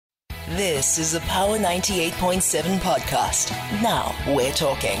This is a Power 98.7 podcast. Now we're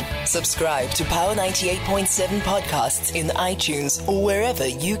talking. Subscribe to Power 98.7 podcasts in iTunes or wherever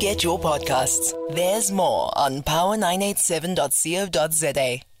you get your podcasts. There's more on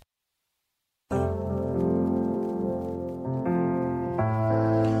power987.co.za.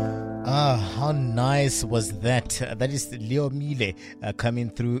 How nice was that? That is Leo Mile coming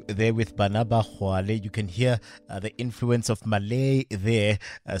through there with Banaba Hwale. You can hear the influence of Malay there.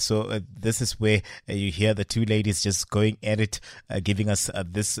 So this is where you hear the two ladies just going at it, giving us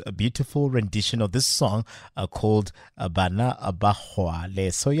this beautiful rendition of this song called Banaba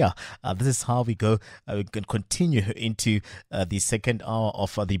Hwale. So yeah, this is how we go. We can continue into the second hour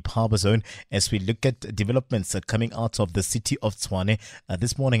of the Power Zone as we look at developments coming out of the city of Tshwane.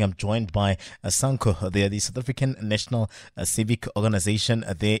 This morning I'm joined by SANCO, they are the South African National Civic Organization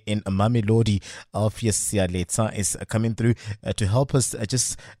there in Mamelodi. Alpheus Sialetsa is coming through to help us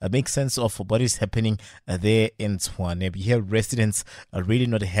just make sense of what is happening there in Tshwane. We hear residents are really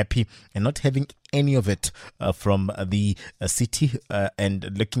not happy and not having any of it from the city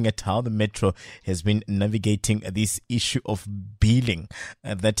and looking at how the metro has been navigating this issue of billing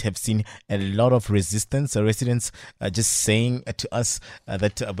that have seen a lot of resistance. Residents are just saying to us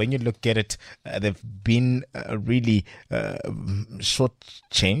that when you look at it, they've been really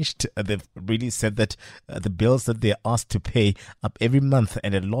shortchanged. They've really said that the bills that they're asked to pay up every month,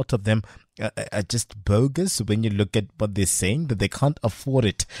 and a lot of them are just bogus when you look at what they're saying, that they can't afford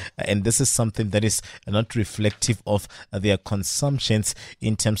it. And this is something that is not reflective of their consumptions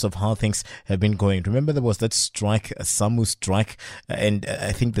in terms of how things have been going. Remember, there was that strike, a SAMU strike, and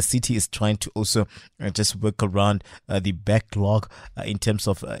I think the city is trying to also just work around the backlog in terms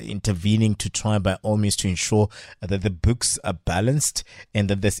of intervening to try by all means to ensure that the books are balanced and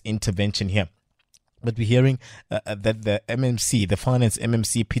that there's intervention here. But we're hearing that the MMC, the finance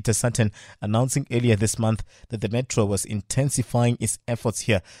MMC, Peter Sutton, announcing earlier this month that the Metro was intensifying its efforts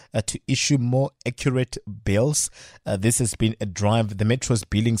here to issue more accurate bills. This has been a drive, the Metro's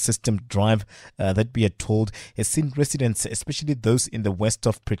billing system drive that we are told has seen residents, especially those in the west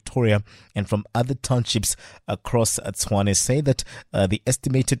of Pretoria and from other townships across Tshwane, say that the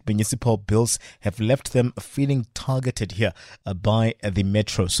estimated municipal bills have left them feeling targeted here by the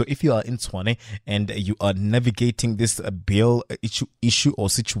Metro. So if you are in Tshwane and you are navigating this bill issue or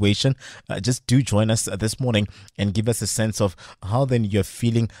situation, just do join us this morning and give us a sense of how then you're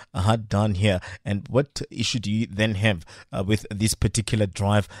feeling hard done here, and what issue do you then have with this particular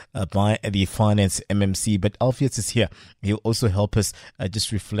drive by the finance MMC. But Alpheus is here. He'll also help us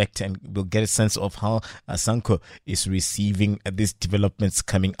just reflect, and we'll get a sense of how SANCO is receiving these developments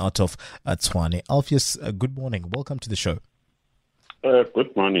coming out of Tshwane. Alpheus, good morning. Welcome to the show.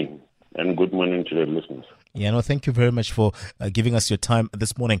 Good morning. And good morning to the listeners. Yeah, no, thank you very much for giving us your time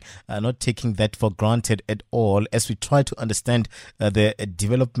this morning, not taking that for granted at all as we try to understand the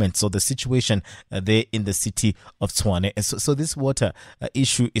developments or the situation there in the city of Tshwane. So this water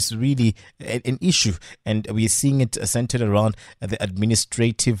issue is really an issue, and we're seeing it centered around the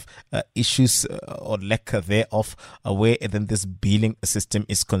administrative issues or lack thereof, where then this billing system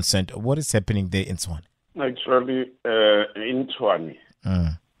is concerned. What is happening there in Tshwane? Actually, in Tshwane,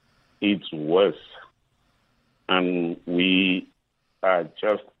 it's worse, and we are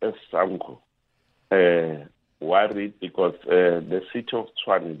just as SANCO worried because the city of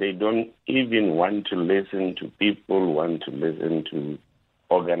Tshwane, they don't even want to listen to people, want to listen to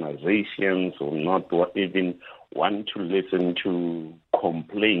organizations, or not even want to listen to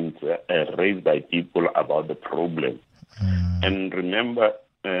complaints raised by people about the problem. And remember,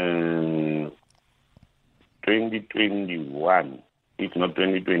 2021, if not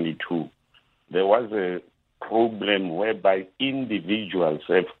 2022, there was a problem whereby individuals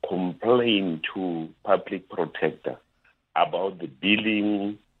have complained to public protector about the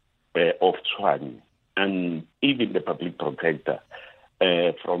billing of Tshwane, and even the public protector,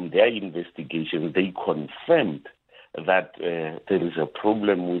 from their investigation, they confirmed that there is a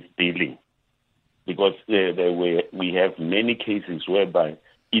problem with billing, because we have many cases whereby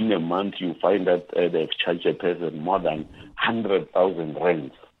in a month you find that they've charged a person more than 100,000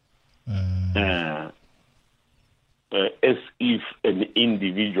 rands, as if an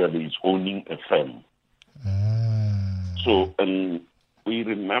individual is owning a firm. So we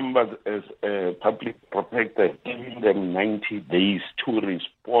remember as a public protector giving them 90 days to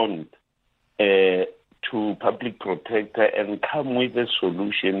respond to public protector and come with a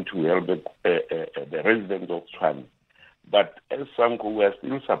solution to help the residents of Tshwane. But as SANCO, we are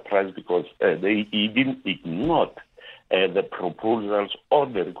still surprised because they even ignored the proposals or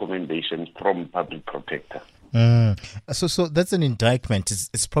the recommendations from public protector. So that's an indictment.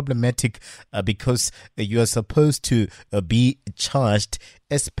 It's problematic because you are supposed to be charged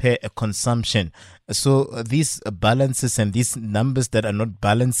as per a consumption. So these balances and these numbers that are not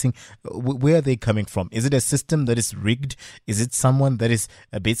balancing, where are they coming from? Is it a system that is rigged? Is it someone that is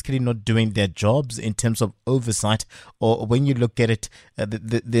basically not doing their jobs in terms of oversight? Or when you look at it,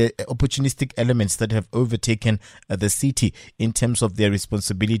 the opportunistic elements that have overtaken the city in terms of their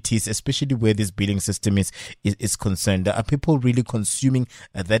responsibilities, especially where this billing system is concerned? Are people really consuming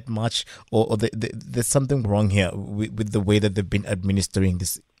that much, or there's something wrong here with the way that they've been administering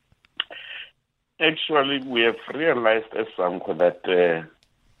this? Actually, we have realized as Sanko that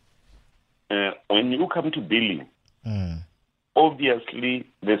when you come to billing, obviously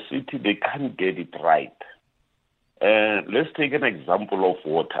the city, they can't get it right. Let's take an example of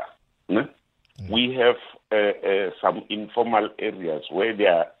water. We have some informal areas where they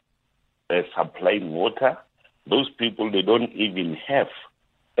are supplying water. Those people, they don't even have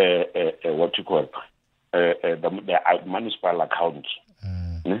the municipal accounts.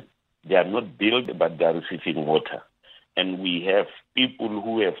 They are not billed, but they are receiving water. And we have people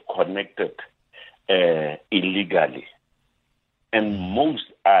who have connected illegally. And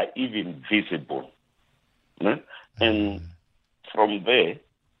most are even visible. And from there,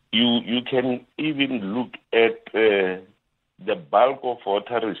 you can even look at the bulk of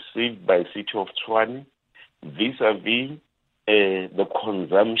water received by City of Tshwane vis-a-vis the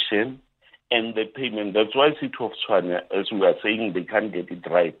consumption and the payment. That's why City of Tshwane, as we are saying, they can't get it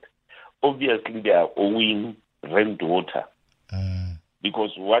right. Obviously, they are owing rent water because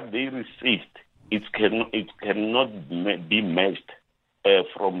what they received, it cannot be matched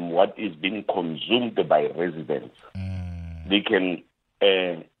from what is being consumed by residents. They can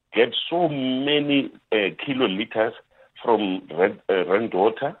get so many kiloliters from rent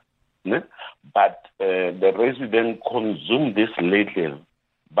water, but the resident consume this little.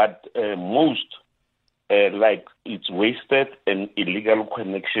 But most, like it's wasted and illegal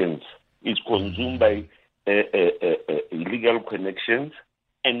connections. It's consumed by illegal connections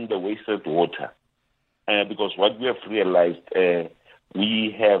and the wasted water. Because what we have realized,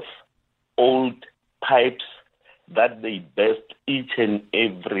 we have old pipes that they burst each and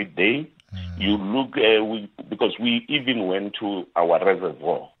every day. You look, because we even went to our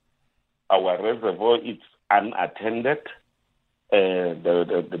reservoir. Our reservoir is unattended.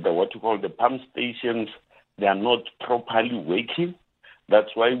 The what you call the pump stations, they are not properly working.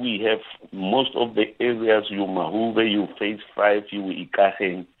 That's why we have most of the areas, you Mahuve, you Phase 5, you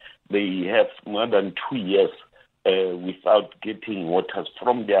Ikaheng, they have more than 2 years without getting water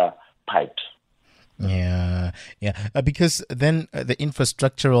from their pipes. Yeah. Because then the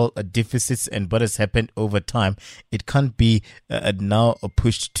infrastructural deficits and what has happened over time, it can't be now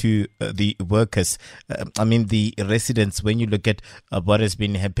pushed to the workers. The residents, when you look at what has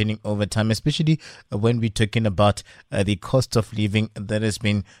been happening over time, especially when we're talking about the cost of living that has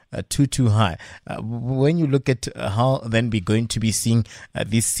been too high. When you look at how then we're going to be seeing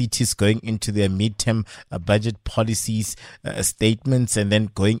these cities going into their midterm budget policies, statements, and then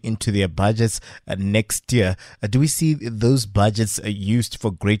going into their budgets next year, do we see those budgets used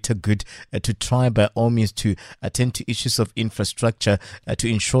for greater good to try by all means to attend to issues of infrastructure, to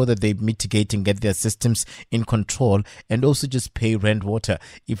ensure that they mitigate and get their systems in control, and also just pay rent water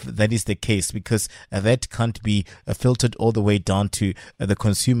if that is the case, because that can't be filtered all the way down to the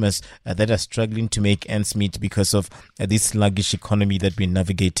consumers that are struggling to make ends meet because of this sluggish economy that we're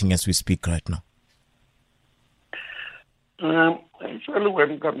navigating as we speak right now? Actually,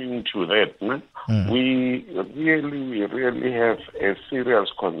 when coming to that, we really have a serious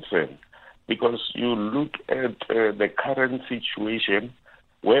concern, because you look at the current situation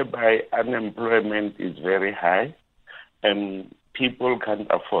whereby unemployment is very high and people can't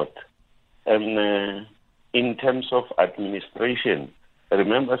afford. And in terms of administration,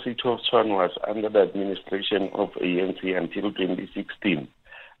 remember City of Tshwane was under the administration of ANC until 2016.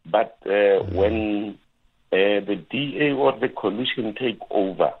 But when the DA or the coalition take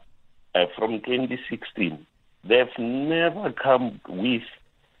over from 2016, they've never come with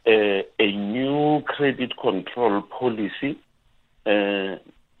a new credit control policy. They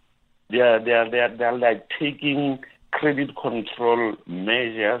are like taking credit control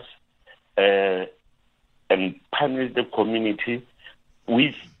measures and punish the community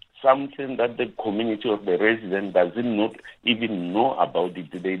with something that the community of the resident doesn't not even know about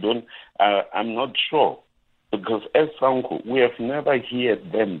it. They don't. I'm not sure, because as Sanko, we have never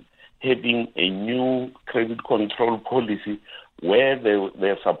heard them having a new credit control policy where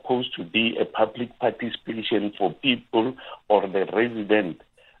they're supposed to be a public participation for people or the resident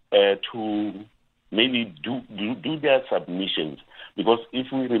to maybe do their submissions. Because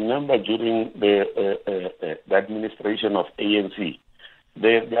if we remember during the administration of ANC,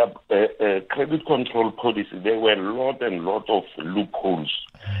 their credit control policy, there were a lot and lot of loopholes.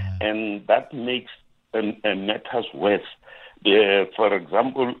 And that makes matters worse. For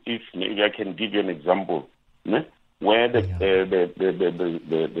example, if maybe I can give you an example, where the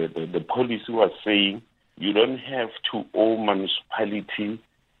policy was saying you don't have to owe municipality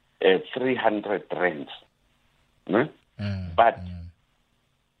 300 rands. But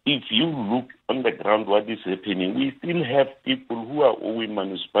if you look on the ground what is happening, we still have people who are owing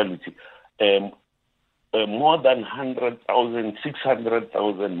municipality more than 100,000,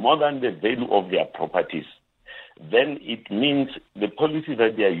 600,000, more than the value of their properties. Then it means the policy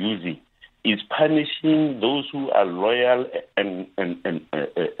that they are using is punishing those who are loyal and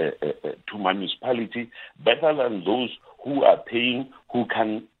to municipality better than those who are paying, who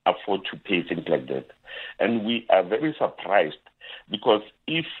can afford to pay, things like that. And we are very surprised because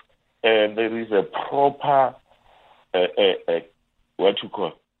if there is a proper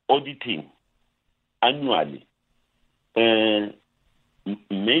auditing annually,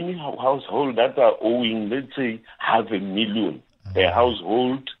 many households that are owing, let's say, 500,000, a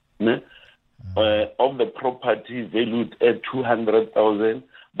household of the property valued at 200,000,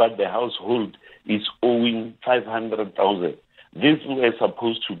 but the household is owing 500,000. This was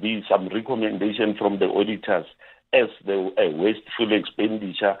supposed to be some recommendation from the auditors as the wasteful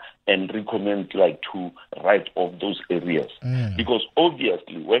expenditure and recommend to write off those areas. Because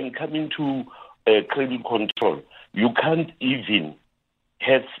obviously, when coming to credit control, you can't even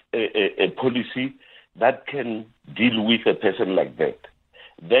have a policy that can deal with a person like that.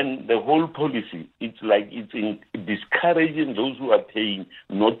 Then the whole policy, it's discouraging those who are paying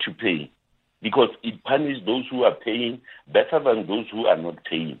not to pay, because it punishes those who are paying better than those who are not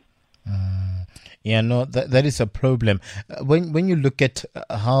paying. Yeah, no, that is a problem. When you look at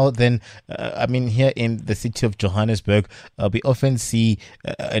how then, here in the city of Johannesburg, we often see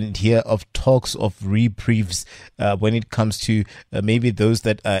and hear of talks of reprieves when it comes to maybe those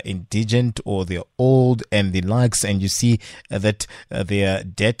that are indigent or they're old and the likes, and you see that their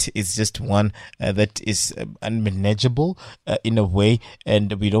debt is just one that is unmanageable in a way,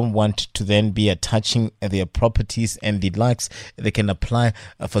 and we don't want to then be attaching their properties and the likes. They can apply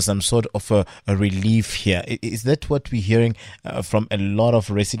for some sort of a relief here. Is that what we're hearing from a lot of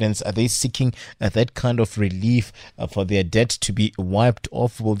residents? Are they seeking that kind of relief for their debt to be wiped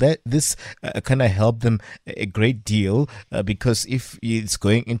off? Will this kind of help them a great deal? Because if it's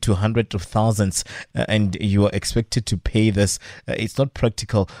going into hundreds of thousands and you are expected to pay this, it's not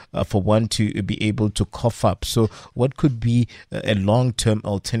practical for one to be able to cough up. So what could be a long-term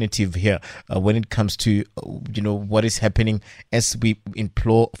alternative here when it comes to what is happening as we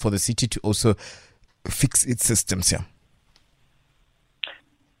implore for the city to also fix its systems here?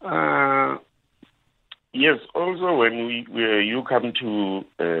 Yes, also when you come to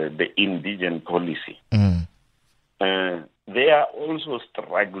the indigent policy, they are also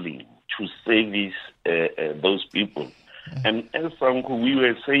struggling to service those people. And as we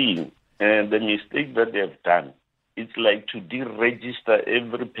were saying, the mistake that they have done, it's like to deregister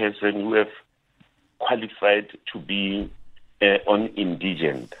every person who have qualified to be on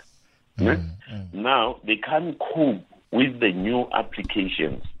indigent. Now they can't cope with the new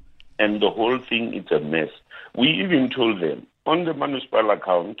applications, and the whole thing is a mess. We even told them on the municipal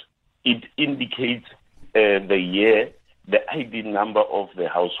account, it indicates the year, the ID number of the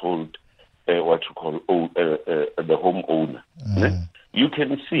household, the homeowner. You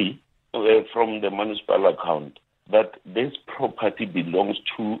can see from the municipal account that this property belongs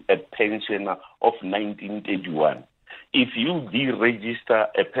to a pensioner of 1931. If you deregister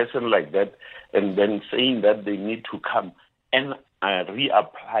a person like that and then saying that they need to come and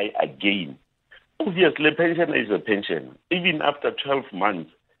reapply again, obviously pensioner is a pensioner. Even after 12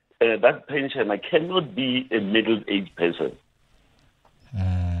 months, that pensioner cannot be a middle-aged person.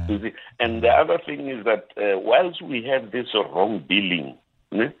 You see? And the other thing is that whilst we have this wrong billing,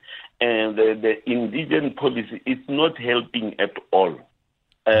 and the indigent policy is not helping at all,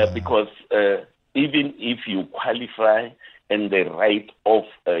 because even if you qualify and the right of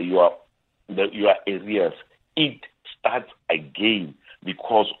your areas, it starts again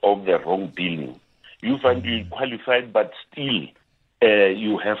because of the wrong billing. You find you qualified, but still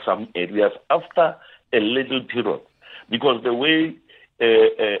you have some areas after a little period, because the way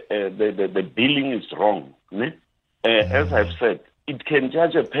the billing is wrong. As I've said, it can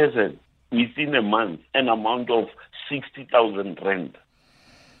judge a person within a month an amount of 60,000 rand.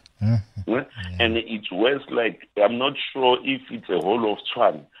 And it's worse, I'm not sure if it's a whole of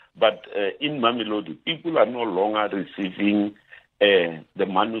Tshwane, But in Mamelodi, people are no longer receiving the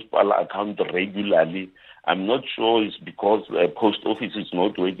municipal account regularly. I'm not sure it's because the post office is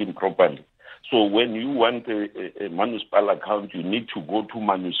not working properly. So when you want a municipal account, you need to go to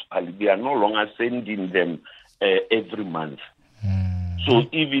municipality. They are no longer sending them every month. So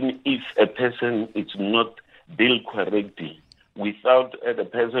even if a person is not billed correctly, without the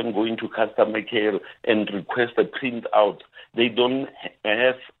person going to customer care and request a printout, they don't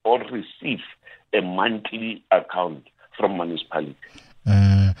have or receive a monthly account from municipality.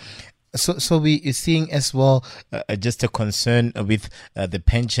 So we are seeing as well just a concern with the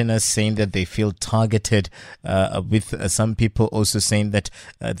pensioners saying that they feel targeted, with some people also saying that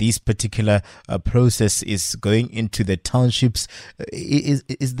this particular process is going into the townships.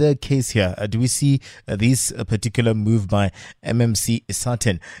 Is there a case here? Do we see this particular move by MMC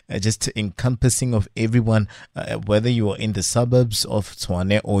Saturn just encompassing of everyone, whether you are in the suburbs of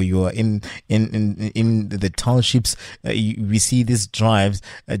Tshwane or you are in the townships? We see these drives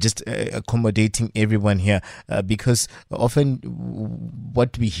just accommodating everyone here, because often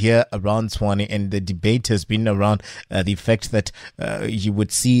what we hear around Tshwane and the debate has been around the fact that you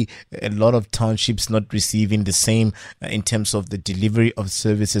would see a lot of townships not receiving the same in terms of the delivery of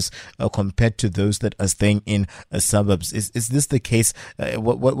services compared to those that are staying in suburbs. Is this the case?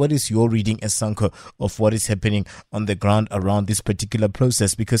 What is your reading as Sanko of what is happening on the ground around this particular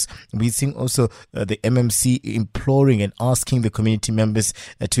process? Because we're seeing also the MMC imploring and asking the community members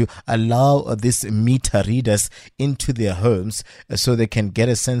to allow these meter readers into their homes so they can get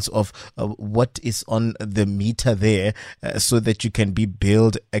a sense of what is on the meter there, so that you can be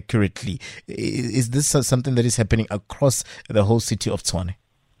billed accurately. Is this something that is happening across the whole city of Tshwane?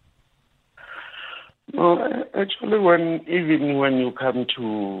 No, actually, even when you come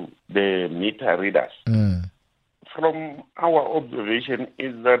to the meter readers, from our observation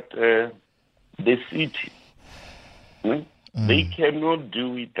is that the city, they cannot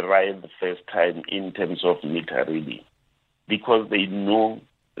do it right the first time in terms of meter reading, because they know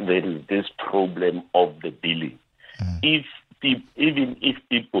there is this problem of the billing. Even if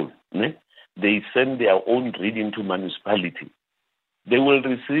people they send their own reading to municipality, they will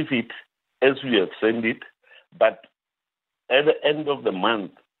receive it as we have sent it, but at the end of the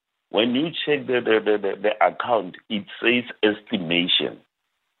month, when you check the account, it says estimation.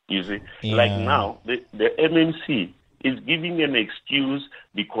 You see, like now the MMC is giving an excuse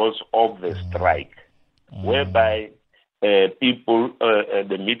because of the strike, whereby people,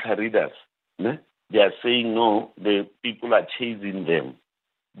 the meter readers, they are saying no, the people are chasing them.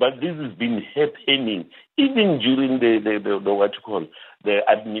 But this has been happening even during the what you call the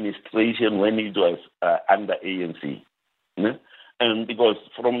administration when it was under ANC. And because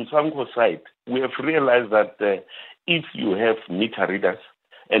from Sanko side, we have realized that if you have meter readers,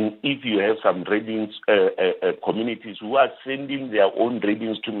 and if you have some readings, communities who are sending their own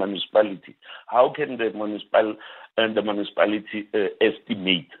readings to municipality, how can the municipality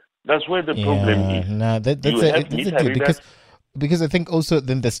estimate? That's where the problem is. No, that's it, because I think also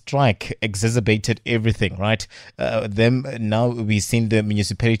then the strike exacerbated everything, right? Now we've seen the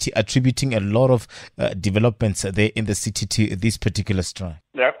municipality attributing a lot of developments there in the city to this particular strike.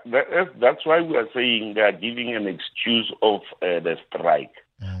 That's why we are saying they are giving an excuse of the strike.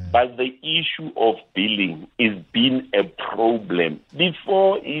 But the issue of billing is been a problem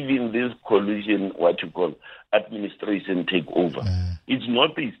before even this coalition, administration take over. It's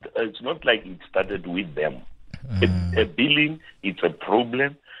not like it started with them. A billing, it's a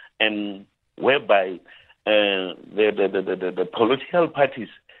problem, and whereby the political parties,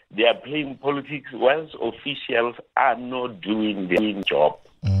 they are playing politics whilst officials are not doing their job.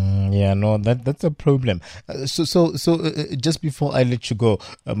 That's a problem. So just before I let you go,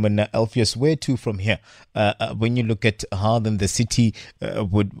 Alpheus, where to from here? When you look at how then the city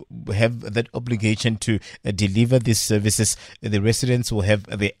would have that obligation to deliver these services, the residents will have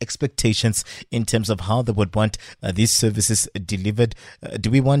their expectations in terms of how they would want these services delivered. Do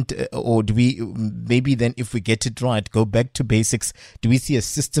we want, or do we maybe then, if we get it right, go back to basics? Do we see a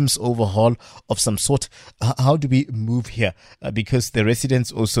systems overhaul of some sort? How do we move here? Because the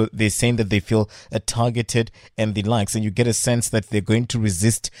residents also, they're saying that they feel targeted and the likes, and you get a sense that they're going to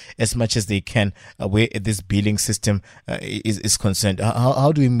resist as much as they can where this billing system is concerned.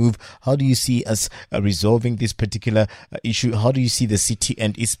 How do we move? How do you see us resolving this particular issue? How do you see the city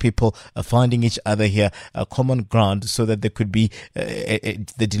and its people finding each other here, common ground, so that there could be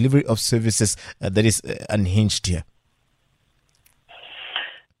the delivery of services that is unhinged here?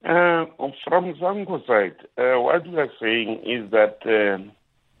 From Zango side, what we are saying is that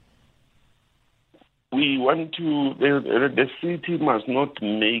we want to, the city must not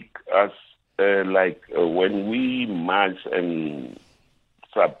make us when we march and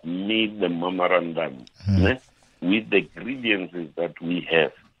submit the memorandum with the grievances that we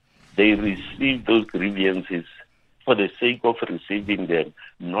have. They receive those grievances for the sake of receiving them,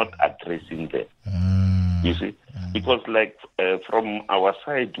 not addressing them. You see? Because from our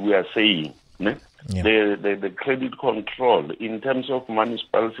side, we are saying the credit control in terms of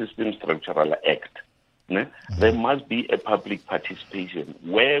Municipal System Structural Act, there must be a public participation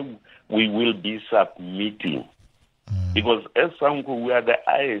where we will be submitting. Because as SANCO, we are the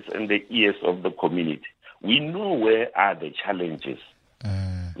eyes and the ears of the community. We know where are the challenges.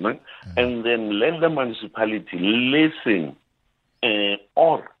 And then let the municipality listen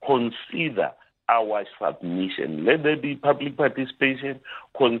or consider our submission. Let there be public participation.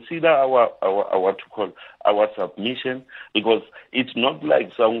 Consider our submission, because it's not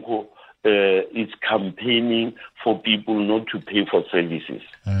like SANCO is campaigning for people not to pay for services.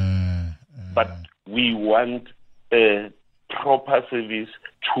 But we want proper service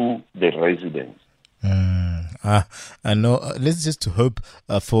to the residents. I know. Let's just hope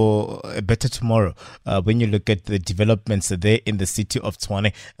for a better tomorrow. When you look at the developments there in the city of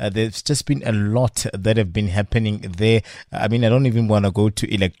Tshwane, there's just been a lot that have been happening there. I mean, I don't even want to go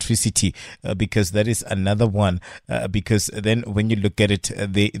to electricity because that is another one. Because then when you look at it,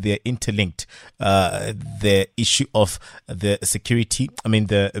 they're interlinked. The issue of the security,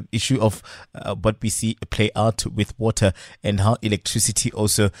 the issue of what we see play out with water and how electricity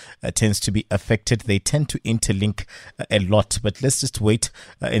also tends to be affected. They tend to interlink a lot, but let's just wait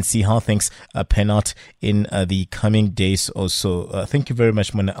and see how things pan out in the coming days or so. Thank you very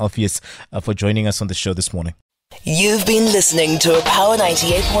much, Mona Alpheus, for joining us on the show this morning. You've been listening to a Power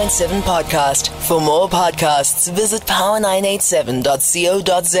 98.7 podcast. For more podcasts, visit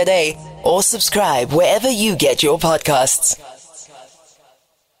power987.co.za or subscribe wherever you get your podcasts.